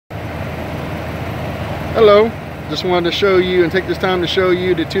Hello, just wanted to show you and take this time to show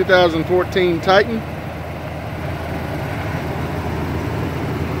you the 2014 Titan.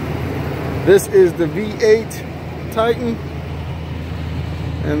 This is the V8 Titan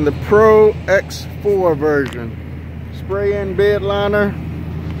and the Pro-X4 version. Spray-in bed liner,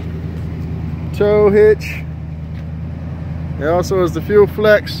 tow hitch. It also has the fuel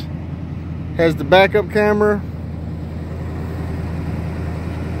flex, has the backup camera,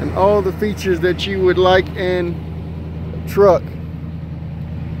 and all the features that you would like in a truck.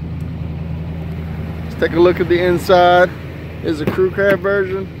 Let's take a look at the inside. Is a crew cab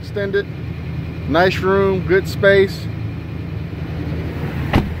version, extended. Nice room, good space.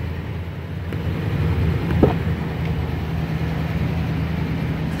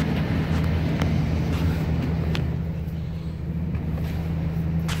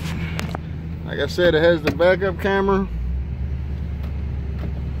 Like I said, it has the backup camera.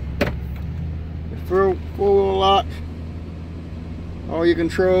 Full lock, all your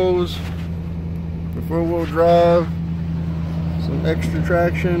controls, the four-wheel drive, some extra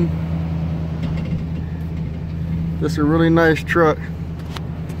traction. This is a really nice truck.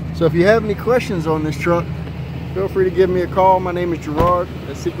 So if you have any questions on this truck, feel free to give me a call. My name is Gerard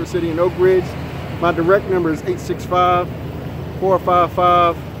at Secret City in Oak Ridge. My direct number is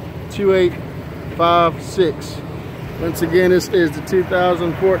 865-455-2856. Once again, this is the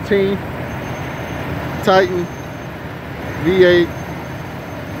 2014 Titan V8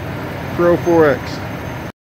 Pro-4X.